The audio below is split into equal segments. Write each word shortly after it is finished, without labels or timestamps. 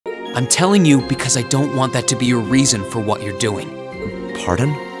I'm telling you because I don't want that to be your reason for what you're doing. Pardon?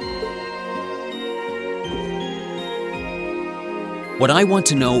 What I want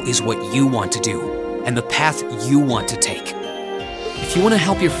to know is what you want to do, and the path you want to take. If you want to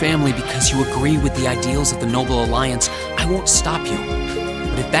help your family because you agree with the ideals of the Noble Alliance, I won't stop you.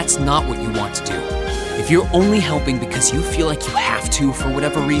 But if that's not what you want to do, if you're only helping because you feel like you have to for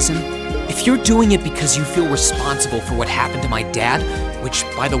whatever reason, if you're doing it because you feel responsible for what happened to my dad, which,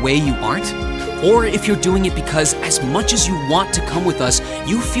 by the way, you aren't, or if you're doing it because, as much as you want to come with us,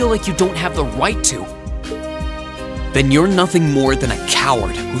 you feel like you don't have the right to, then you're nothing more than a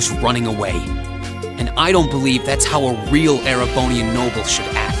coward who's running away. And I don't believe that's how a real Erebonian noble should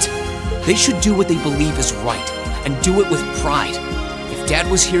act. They should do what they believe is right, and do it with pride. If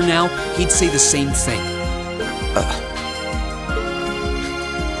Dad was here now, he'd say the same thing.